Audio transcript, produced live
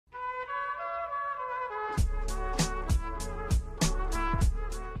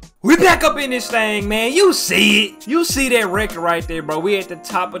We back up in this thing, man. You see it. You see that record right there, bro. We at the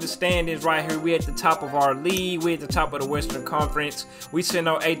top of the standings right here. We at the top of our league. We at the top of the Western Conference. We sitting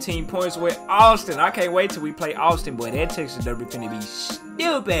on 18 points with Austin. I can't wait till we play Austin, boy. That Texas Derby finna be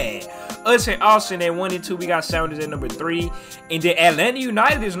stupid. Us and Austin at 1 and 2. We got Sounders at number 3. And then Atlanta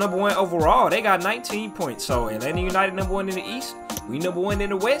United is number 1 overall. They got 19 points. So Atlanta United number 1 in the East. We number 1 in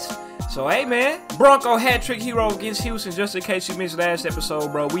the West. So, hey, man. Bronco hat-trick hero against Houston. Just in case you missed last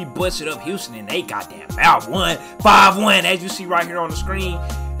episode, bro. We busted up Houston and they goddamn mouth. 5-1. As you see right here on the screen.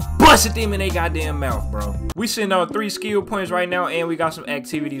 Busted them in they goddamn mouth, bro. We sitting on 3 skill points right now. And we got some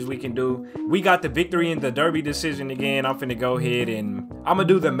activities we can do. We got the victory in the Derby decision again. I'm finna go ahead and I'm gonna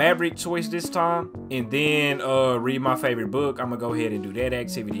do the Maverick choice this time. And then read my favorite book. I'm gonna go ahead and do that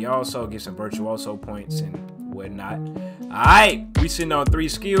activity also. Get some virtuoso points and whatnot. Alright, we sitting on 3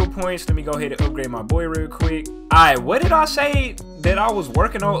 skill points. Let me go ahead and upgrade my boy real quick. Alright, what did I say that I was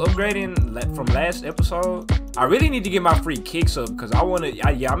working on upgrading from last episode? I really need to get my free kicks up because I'm gonna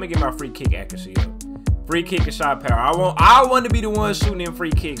get my free kick accuracy up. Free kick and shot power. I want to be the one shooting them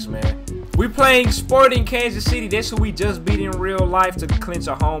free kicks, man. We playing Sporting Kansas City. That's who we just beat in real life to clinch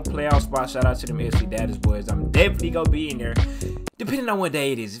a home playoff spot. Shout out to them FC Daddies boys. I'm definitely gonna be in there. Depending on what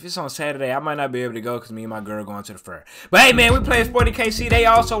day it is. If it's on Saturday, I might not be able to go because me and my girl going to the fair. But hey, man, we playing Sporting KC. They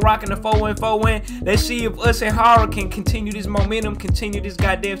also rocking the 4-1-4-1. Let's see if us and Horror can continue this momentum, continue this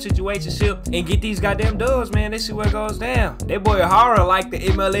goddamn situationship, and get these goddamn dubs, man. Let's see where it goes down. That boy Horror like the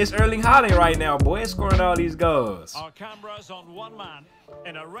MLS Erling Haaland right now, boy. Scoring all these goals. Our cameras on one man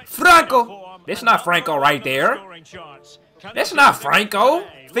in a Franco. That's not Franco right there. That's not Franco.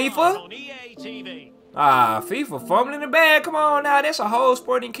 FIFA. Ah, FIFA fumbling the bag. Come on now. That's a whole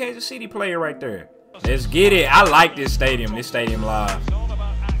Sporting Kansas City player right there. Let's get it. I like this stadium. This stadium live.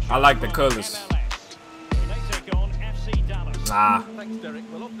 I like the colors. Nah.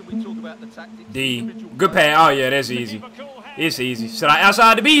 D. Good pass. Oh, yeah, that's easy. It's easy. Should I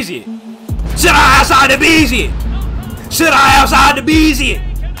outside the bees it? Should I outside the bees it? Should I outside the bees it?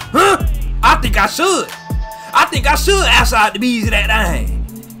 Huh? I think I should. I think I should outside the bees that thing.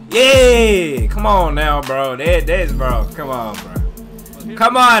 Yeah, come on now, bro. That's bro. Come on, bro.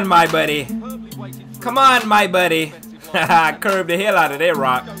 Come on, my buddy. Come on, my buddy. I curved the hell out of that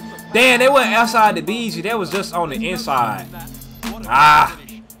rock. Damn, they went outside the BG. That was just on the inside. Ah,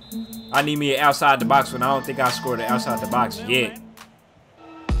 I need me an outside the box when I don't think I scored it outside the box yet.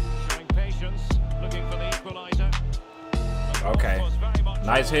 Okay,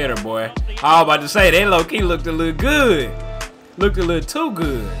 nice hitter, boy. I was about to say they low key looked a little good. Looked a little too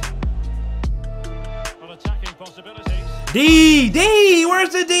good. D, where's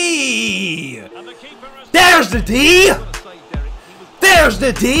the D? There's the D. There's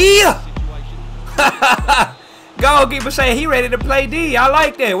the D. Goalkeeper say he ready to play D. I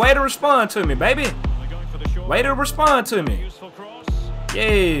like that. Way to respond to me, baby. Way to respond to me.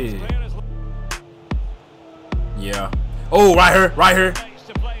 Yeah. Yeah. Oh, right here, right here.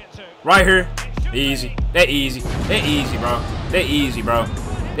 Right here. Easy. That easy. That easy, bro. That easy, bro.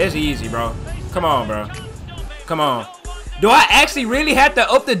 That's easy, bro. Come on, bro. Come on. Do I actually really have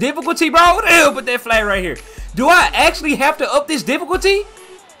to up the difficulty, bro? What the hell? Put that flag right here. Do I actually have to up this difficulty?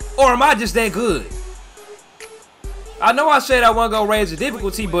 Or am I just that good? I know I said I wasn't gonna raise the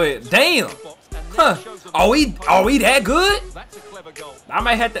difficulty, but damn. Huh. Are we that good? I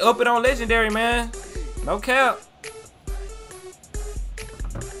might have to up it on legendary, man. No cap.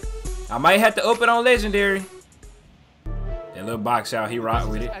 I might have to up it on legendary. That little box out, he rock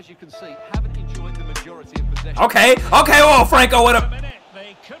with it. Okay, oh Franco, what up?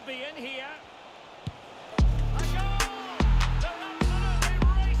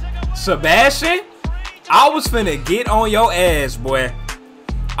 Sebastian, I was finna get on your ass, boy.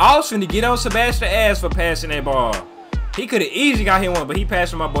 I was finna get on Sebastian's ass for passing that ball. He could have easily got him one, but he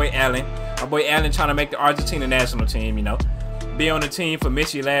passed to my boy Allen. My boy Allen trying to make the Argentina national team, you know. Be on the team for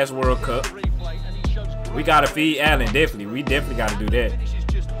Messi last World Cup. We gotta feed Allen, definitely. We definitely gotta do that.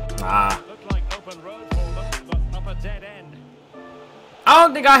 Ah. I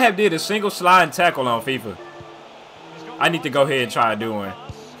don't think I have did a single sliding tackle on FIFA. I need to go ahead and try doing.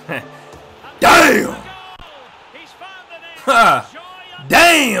 Damn!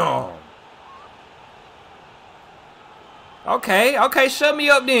 Damn! Okay, shut me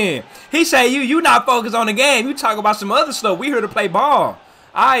up then. He say you not focused on the game. You talk about some other stuff. We here to play ball.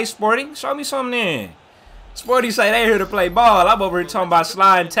 Alright, Sporty, show me something then. Sporty say they here to play ball. I'm over here talking about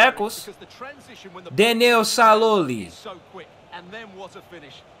sliding tackles. Daniel Saloli.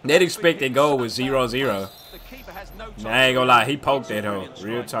 That expected goal was 0-0. I ain't gonna lie, he poked that hoe.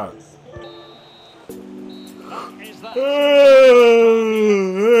 Real talk.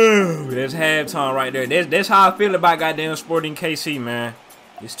 There's halftime right there. That's how I feel about goddamn Sporting KC, man.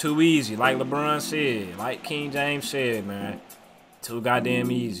 It's too easy, like LeBron said, like King James said, man. Too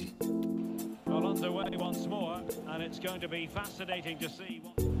goddamn easy. Well, underway once more, and it's going to be fascinating to see.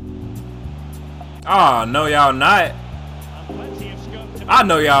 Oh, no, y'all not. I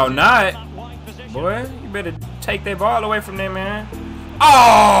know y'all not. Boy, you better take that ball away from them, man.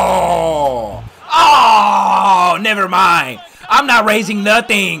 Oh! Oh! Never mind. I'm not raising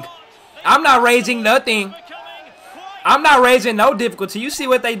nothing. I'm not raising nothing. I'm not raising no difficulty. You see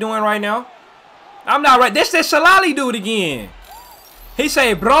what they doing right now? I'm not right. This Shalali dude again. He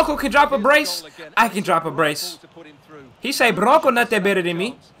say Bronco can drop a brace. I can drop a brace. He say Bronco not that better than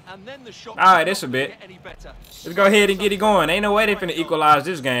me. Alright, that's a bit. Let's go ahead and get it going. Ain't no way they finna equalize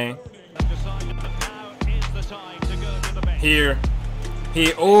this game. Here.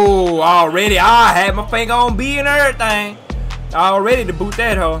 Here. Oh, already. I had my finger on B and everything. Already to boot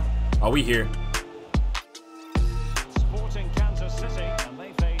that hoe. Oh, we here.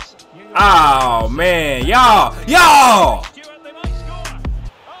 Oh, man. Y'all. Y'all.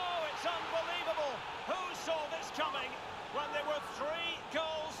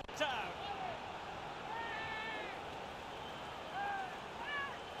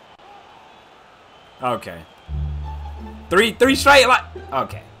 Okay. Three straight like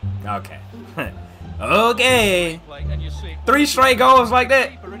okay. Okay. Okay. 3 straight goals like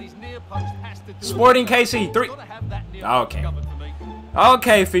that. Sporting KC 3. Okay.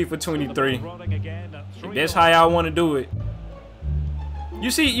 Okay, FIFA 23. That's how y'all want to do it.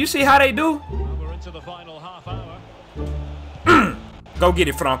 You see how they do? Go get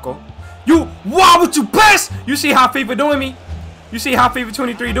it, Franco. Why would you pass? You see how FIFA doing me? You see how FIFA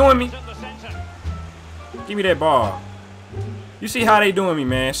 23 doing me? Give me that ball. You see how they doing me,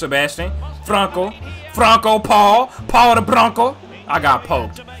 man. Sebastian, Franco, Paul the Bronco. I got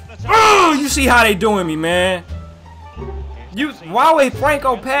poked. Oh, you see how they doing me, man. Why would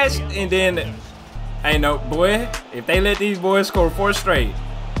Franco pass and then ain't no boy? If they let these boys score 4 straight,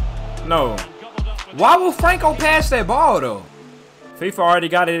 no. Why would Franco pass that ball though? FIFA already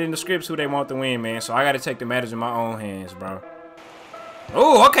got it in the scripts who they want to win, man. So I got to take the matters in my own hands, bro.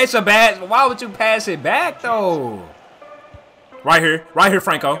 Oh, okay, Sebastian. Why would you pass it back though? Right here,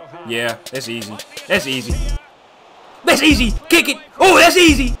 Franco. Yeah, that's easy. That's easy. That's easy. Kick it. Oh, that's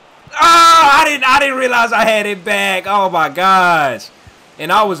easy. Ah, I didn't realize I had it back. Oh my gosh.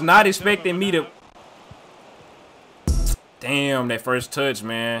 And I was not expecting me to. Damn, that first touch,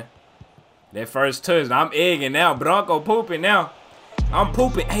 man. That first touch. I'm egging now. Bronco pooping now. I'm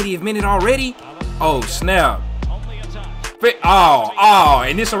pooping. 80th minute already. Oh snap. Oh,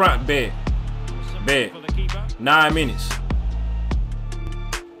 and this around bet. 9 minutes.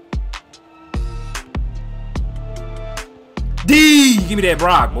 D, give me that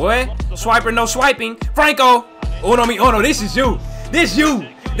Brock, boy. Swiper, no swiping. Franco. Oh no, this is you. This you.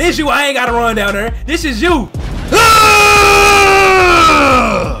 I ain't gotta run down there. This is you.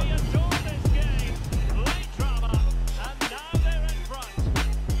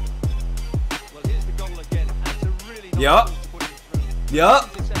 Yup.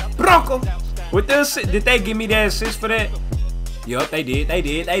 Bronco. With the assist, did they give me that assist for that? Yup, they did.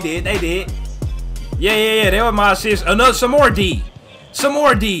 Yeah. That was my assist. Some more D.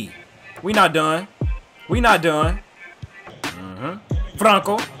 We not done.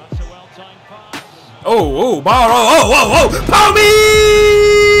 Franco. Oh, ball. Oh. Pommy!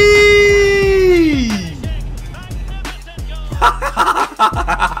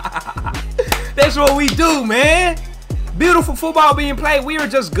 That's what we do, man. Beautiful football being played. We are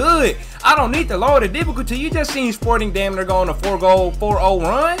just good. I don't need to lower the difficulty. You just seen Sporting damn near go on a 4-0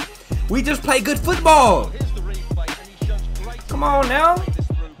 run. We just play good football. Come on now.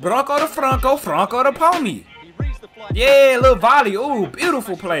 Bronco to Franco to Pommy. Yeah, little volley. Ooh,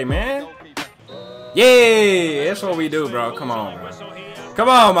 beautiful play, man. Yeah, that's what we do, bro. Come on, bro. Come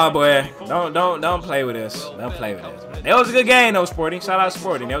on, my boy. Don't play with us. Don't play with us, bro. That was a good game, though, Sporting. Shout out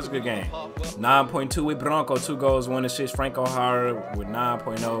Sporting. That was a good game. 9.2 with Bronco, 2 goals, 1 assist. Franco Hara with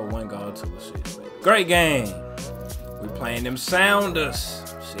 9.0, 1 goal, 2 assists. Great game. We playing them Sounders.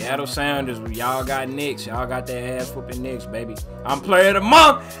 Seattle Sounders, y'all got Knicks. Y'all got that ass-whooping Knicks, baby. I'm player of the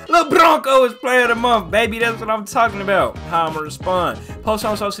month. Lil Bronco is player of the month, baby. That's what I'm talking about. How I'm going to respond. Post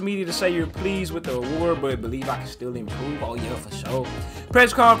on social media to say you're pleased with the award, but believe I can still improve. Oh, yeah, for sure.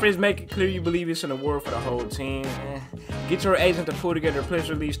 Press conference, make it clear you believe it's an award for the whole team. Get your agent to pull together a press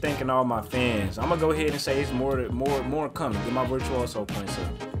release thanking all my fans. I'm going to go ahead and say it's more coming. Get my virtuoso points up.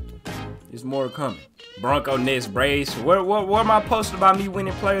 There's more coming. Bronco Nets brace. Where am I posted about me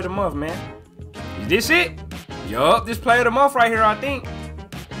winning player of the month, man? Is this it? Yup, this player of the month right here, I think.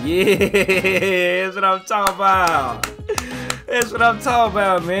 Yeah, that's what I'm talking about. That's what I'm talking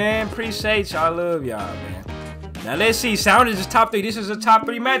about, man. Appreciate y'all. Love y'all, man. Now let's see. Sounders is top 3. This is a top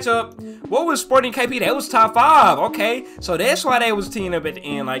 3 matchup. What was Sporting KP? That was top 5. Okay, so that's why they was teaming up at the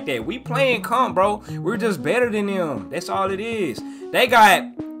end like that. We playing comp, bro. We're just better than them. That's all it is. They got,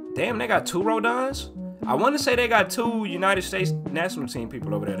 damn, they got 2 Rodons. I want to say they got 2 United States national team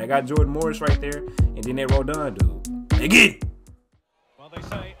people over there. They got Jordan Morris right there, and then they Rodon dude. They get it. Well, they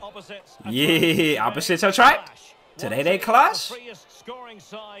say opposites. Yeah, opposites attract. Today they clash. The freest scoring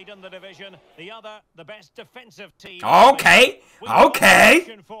side in the division, the other the best defensive team. Okay,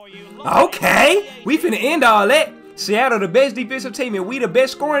 okay, okay. We finna end all that. Seattle the best defensive team and we the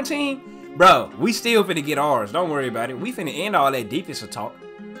best scoring team. Bro, we still finna get ours. Don't worry about it. We finna end all that defensive talk.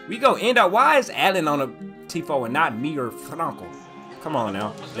 We go end up. Why is Allen on a Tifo and not me or Franco? Come on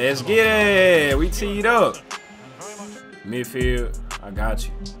now. Let's get it. We teed up. Midfield, I got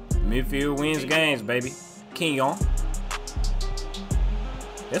you. Midfield wins games, baby. Kenyon.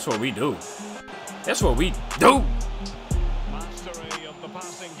 That's what we do. That's what we do. Mastery of the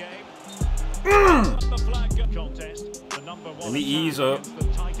passing game. Let me ease up.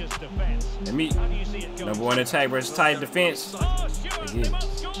 Let me. Number 1 attack versus tight defense. Look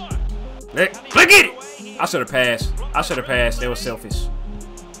at it. I should have passed. I should have passed. That was selfish.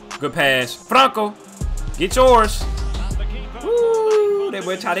 Good pass. Franco, get yours. Woo. That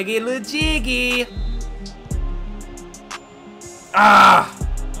boy try to get a little jiggy. Ah.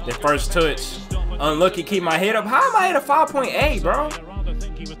 That first touch. Unlucky, keep my head up. How am I at a 5.8, bro?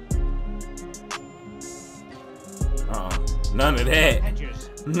 None of that.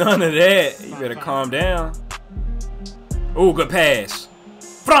 None of that. You better calm down. Ooh, good pass.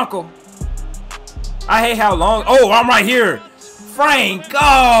 Franco. I hate how long. Oh, I'm right here. Franco.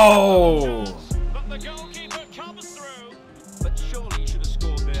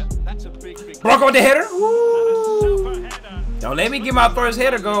 Franco with the header. Woo. Don't let me get my first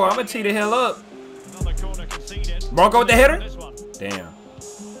header go. I'm going to tee the hell up. Bronco with the header? Damn.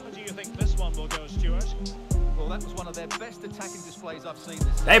 What do you think this one will go, Stuart? Well, that was one of their best attacking displays I've seen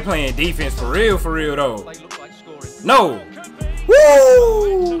this. They playing defense for real though. They look like scoring. No.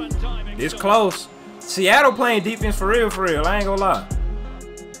 Woo! This close. Seattle playing defense for real. I ain't gonna lie.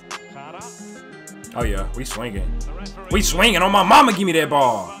 Oh yeah, we swinging. We swinging on my mama. Give me that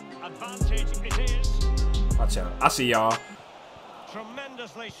ball. Watch out. I see y'all.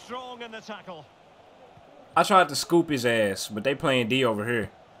 Tremendously strong in the tackle. I tried to scoop his ass, but they playing D over here.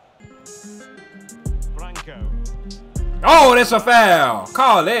 Franco. Oh, that's a foul.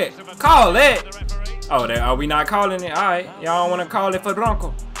 Call it. Call it. Oh, are we not calling it? All right. Y'all want to call it for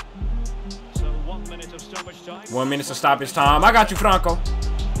Franco. So 1 minute of stoppage time. 1 minute of stoppage time. I got you, Franco.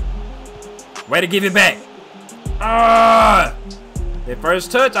 Way to give it back. That first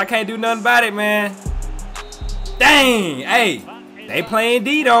touch, I can't do nothing about it, man. Dang. Hey, they playing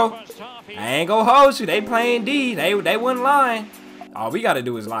D, though. I ain't gonna hold you. They playing D. They wasn't lying. All we gotta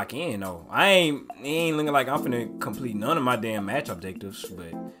do is lock in, though. It ain't looking like I'm finna complete none of my damn match objectives.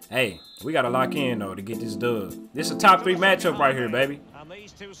 But hey, we gotta lock in though to get this dub. This is a top 3 matchup right here, baby. And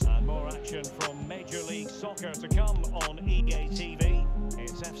these two and more action from Major League Soccer to come on EA TV.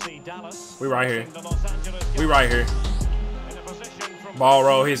 It's FC Dallas. We right here. The Los Angeles We right here. in a position from Ball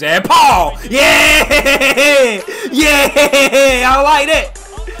roll his ass. Paul! Yeah! Yeah! Y'all like that?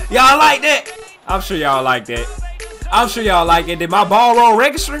 Y'all like that? I'm sure y'all like that. I'm sure y'all like it. Did my ball roll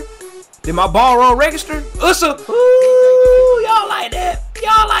register? Did my ball roll register? Ussa! Ooh, y'all like that?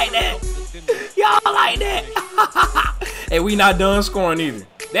 Y'all like that? Y'all like that? Hey, we not done scoring either.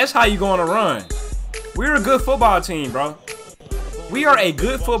 That's how you gonna run. We're a good football team, bro. We are a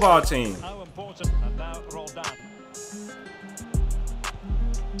good football team. how important and now Roldan.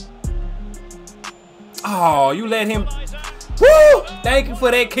 Oh, you let him. Woo! Thank you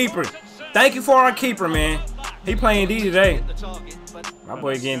for that keeper. Thank you for our keeper, man. He playing D today. My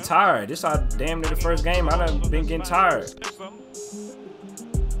boy getting tired. This our damn near the first game. I done been getting tired.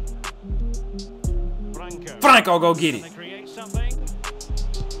 Franco, go get it.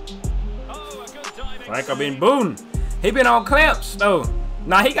 Franco been booting. He been on clamps though.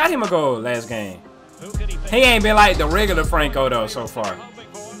 Nah, he got him a goal last game. He ain't been like the regular Franco though so far.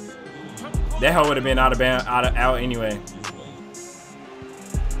 That hoe would have been out anyway.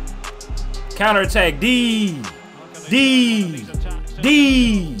 Counter attack. D.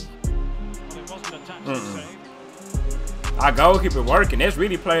 Our goalkeeper working. That's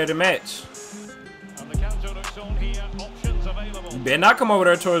really player of the match. You better not come over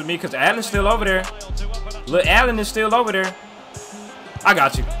there towards me because Allen's still over there. Look, Allen is still over there. I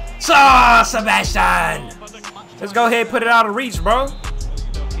got you. So, Sebastian. Let's go ahead and put it out of reach, bro.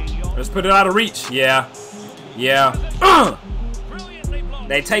 Let's put it out of reach. Yeah. Yeah.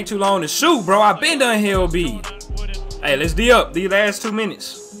 They take too long to shoot, bro. I've been done here, B. Hey, let's D up these last 2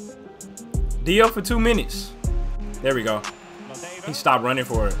 minutes. D up for 2 minutes. There we go. He stopped running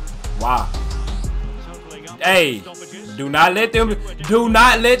for it. Wow. Hey, do not let them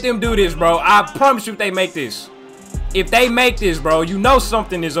do this, bro. I promise you if they make this. If they make this, bro, you know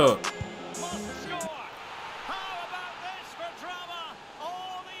something is up.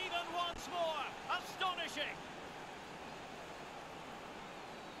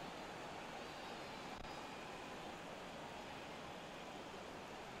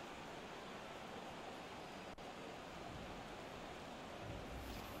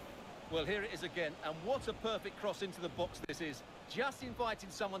 Well, here it is again, and what a perfect cross into the box this is. Just inviting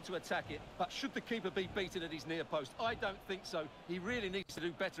someone to attack it, but should the keeper be beaten at his near post? I don't think so. He really needs to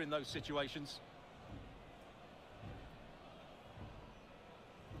do better in those situations.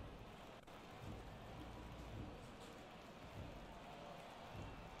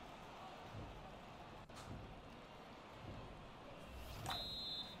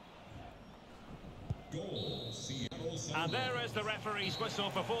 And there is the referee's whistle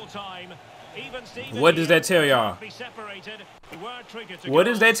for full time. What does that tell y'all? What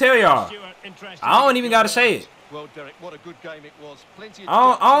does that tell y'all? I don't even gotta say it. Well, Derek, what a good game it was. Plenty of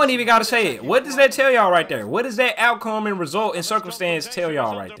I don't even gotta say it. What does that tell y'all right there? What does that outcome and result and circumstance tell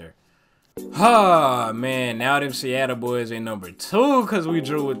y'all right there? Oh man, now them Seattle boys in number 2 because we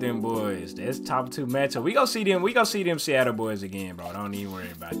drew with them boys. That's top 2 matchup. We gonna see them Seattle boys again, bro. Don't even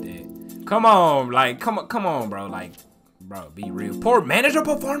worry about that. Come on, like come on, bro. Like, bro, be real. Poor manager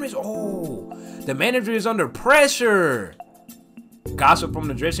performance. Oh, the manager is under pressure. Gossip from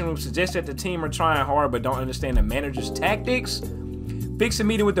the dressing room suggests that the team are trying hard but don't understand the manager's tactics. Fix a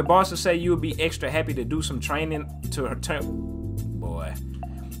meeting with the boss to say you would be extra happy to do some training to her boy.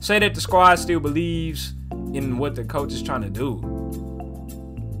 Say that the squad still believes in what the coach is trying to do.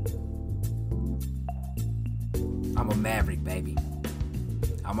 I'm a Maverick, baby.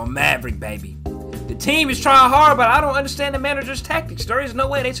 I'm a Maverick, baby. The team is trying hard, but I don't understand the manager's tactics. There is no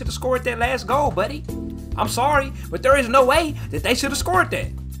way they should have scored that last goal, buddy. I'm sorry, but there is no way that they should have scored that.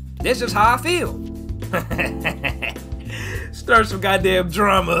 That's just how I feel. Stir some goddamn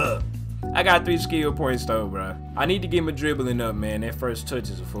drama up. I got 3 skill points though, bro. I need to get my dribbling up, man. That first touch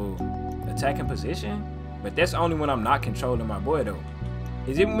is a fool. Attacking position? But that's only when I'm not controlling my boy though.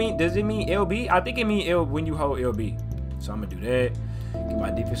 Does it mean LB? I think it means L when you hold LB. So I'm gonna do that. Get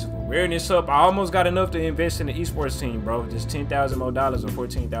my defensive awareness up. I almost got enough to invest in the esports team, bro. Just $10,000 more or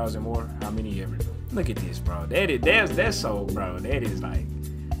 14,000 more. How many ever? Look at this, bro. That's so, bro. That is like,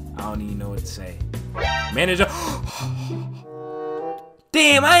 I don't even know what to say. Manager.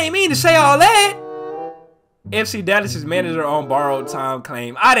 Damn, I ain't mean to say all that. FC Dallas's manager on borrowed time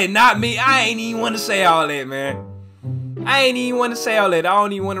claim. I ain't even want to say all that, man. I ain't even want to say all that. I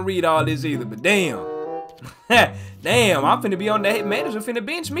don't even want to read all this either, but damn. Damn, I'm finna be on that manager finna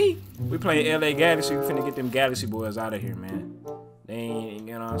bench me. We playing LA Galaxy. We finna get them Galaxy boys out of here, man. They ain't,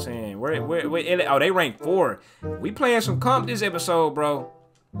 you know what I'm saying? Where LA? Oh, they ranked 4. We playing some comp this episode, bro.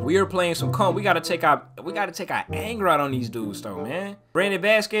 We are playing some comp. We gotta take our anger out on these dudes though, man. Brandon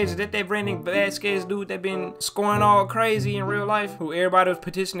Vasquez, is that Brandon Vasquez dude that been scoring all crazy in real life? Who everybody was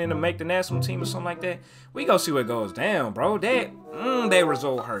petitioning to make the national team or something like that? We go see what goes down, bro. That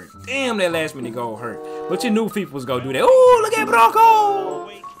result hurt. Damn, that last minute goal hurt. But you knew FIFA was gonna do that. Ooh, look at Bronco.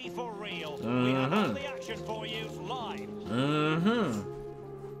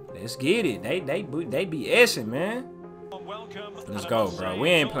 Let's get it. They BSing, man. Let's go, bro. We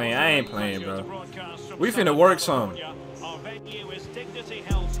ain't playing. I ain't playing, bro. We finna work some.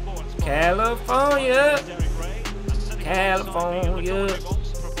 California.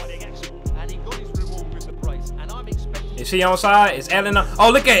 Is she on side? Is Allen on?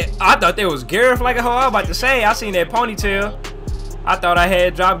 Oh, look at it. I thought there was Gareth like a hoe. I was about to say. I seen that ponytail. I thought I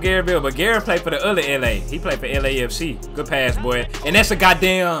had dropped Garethville, but Gareth played for the other LA. He played for LAFC. Good pass, boy. And that's a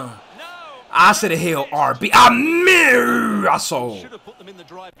goddamn... I said the hell RB. I sold.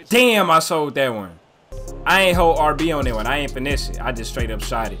 Damn, I sold that one. I ain't hold RB on that one. I ain't finesse it. I just straight up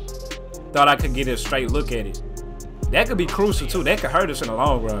shot it. Thought I could get a straight look at it. That could be crucial too. That could hurt us in the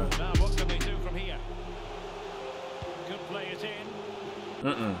long run. Now what can they do from here? Could play it in.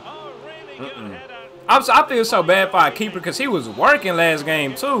 Oh, really good header. I feel so bad for our keeper because he was working last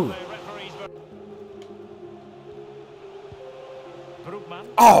game too.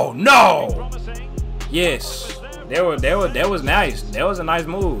 Oh no! Yes, that was nice. That was a nice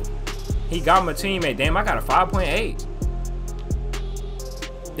move. He got my teammate. Damn, I got a 5.8.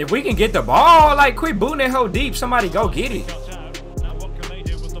 If we can get the ball, like quit booting that hoe deep. Somebody go get it. Now what can they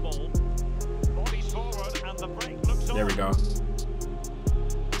do with the ball?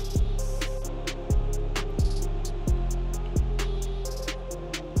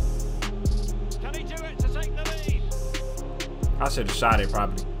 I should have shot it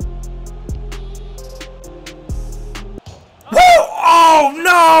probably. Woo! Oh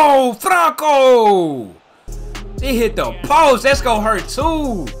no, Franco! They hit the post. That's gonna hurt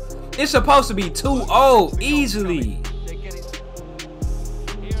too. It's supposed to be 2-0 easily.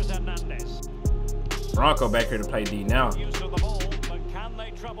 Franco back here to play D now.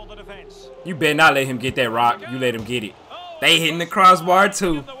 You better not let him get that rock. You let him get it. They hitting the crossbar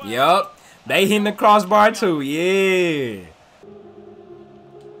too. Yup. They hitting the crossbar too. Yeah.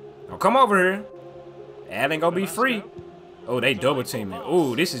 Oh, come over here. That ain't gonna be free. Oh, they double teaming.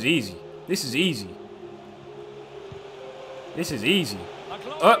 Oh, this is easy. This is easy. This is easy.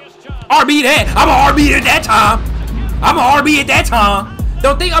 RB that. I'm a RB at that time. I'm a RB at that time.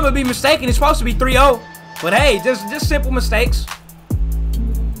 Don't think I'm gonna be mistaken. It's supposed to be 3-0. But hey, just simple mistakes.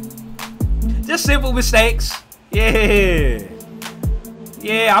 Just simple mistakes. Yeah.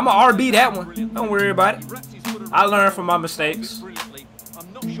 Yeah, I'm a RB that one. Don't worry about it. I learned from my mistakes.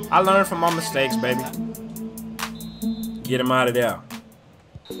 I learned from my mistakes, baby. Get him out of there.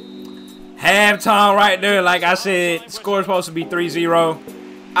 Halftime right there. Like I said, score's supposed to be 3-0.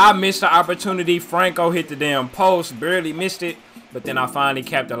 I missed the opportunity. Franco hit the damn post. Barely missed it. But then I finally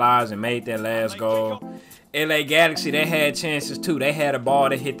capitalized and made that last goal. LA Galaxy, they had chances too. They had a ball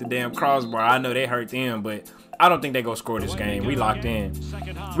that hit the damn crossbar. I know they hurt them, but I don't think they gonna score this game. We locked in.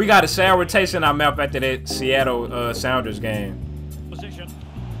 We got a sour taste in our mouth after that Seattle Sounders game.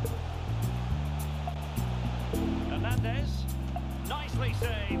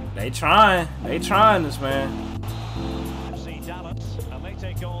 They trying this, man.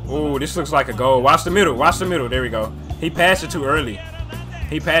 Ooh, this looks like a goal. Watch the middle. Watch the middle. There we go. He passed it too early.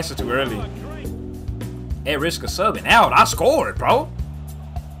 He passed it too early. At risk of subbing out. I scored, bro.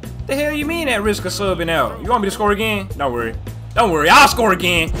 The hell you mean at risk of subbing out? You want me to score again? Don't worry. Don't worry. I'll score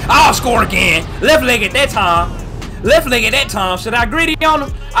again. I'll score again. Left leg at that time. Left leg at that time. Should I greedy on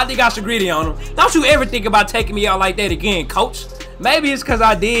him? I think I should greedy on him. Don't you ever think about taking me out like that again, coach. Maybe it's because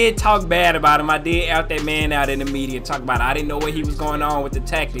I did talk bad about him. I did out that man out in the media. Talk about it. I didn't know what he was going on with the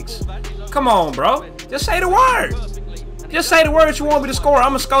tactics. Come on, bro. Just say the word. Just say the words you want me to score.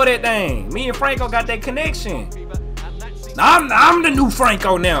 I'm going to score that thing. Me and Franco got that connection. I'm the new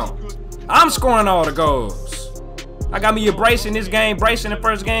Franco now. I'm scoring all the goals. I got me a brace in this game. Brace in the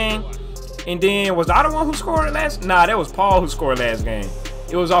first game. And then, was I the one who scored last? Nah, that was Paul who scored last game.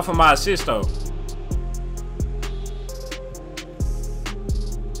 It was off of my assist, though.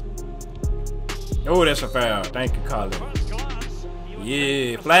 Oh, that's a foul. Thank you, Colin.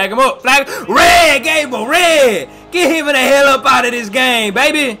 Yeah, flag him up. Flag. Red, Gable, red. Get him the hell up out of this game,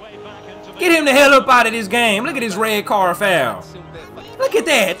 baby. Get him the hell up out of this game. Look at this red card foul. Look at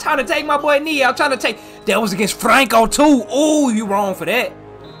that. Trying to take my boy knee out. Trying to take. That was against Franco, too. Oh, you wrong for that.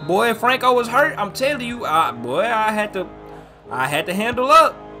 Boy, if Franco was hurt, I'm telling you, boy, I had to handle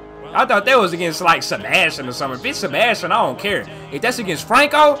up. I thought that was against, like, Sebastian or something. If it's Sebastian, I don't care. If that's against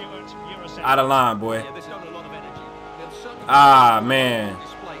Franco, out of line, boy. Ah, man.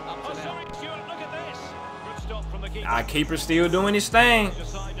 Our keeper still doing his thing.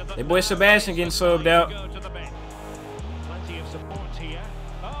 That boy Sebastian getting subbed out.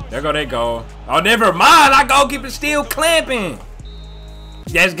 There go that goal. Oh, never mind. Our goalkeeper still clamping.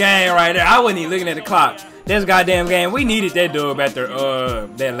 That's game right there. I wasn't even looking at the clock. That's goddamn game. We needed that dub after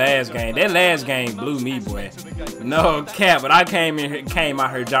that last game. That last game blew me, boy. No cap, but I came out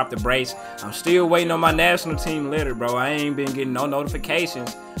here, dropped the brace. I'm still waiting on my national team letter, bro. I ain't been getting no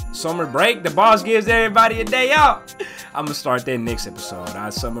notifications. Summer break, the boss gives everybody a day out. I'm gonna start that next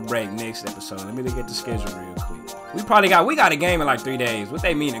episode. Summer break next episode. Let me look at the schedule real quick. We got a game in like 3 days. What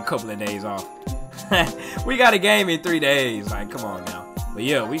they mean a couple of days off? We got a game in 3 days. Like, come on now. But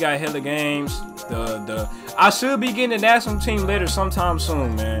yeah, we got hella games. I should be getting the national team letter sometime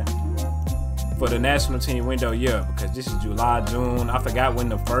soon, man. For the national team window, yeah, because this is July, June. I forgot when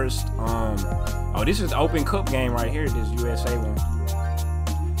the first oh, this is the Open Cup game right here, this USA one.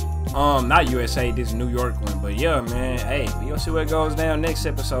 Not USA, this New York one. But yeah, man, hey, we'll see what goes down next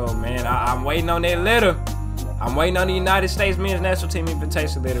episode, man. I'm waiting on that letter. I'm waiting on the United States men's national team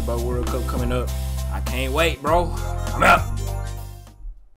invitation letter, but World Cup coming up. I can't wait, bro. I'm out.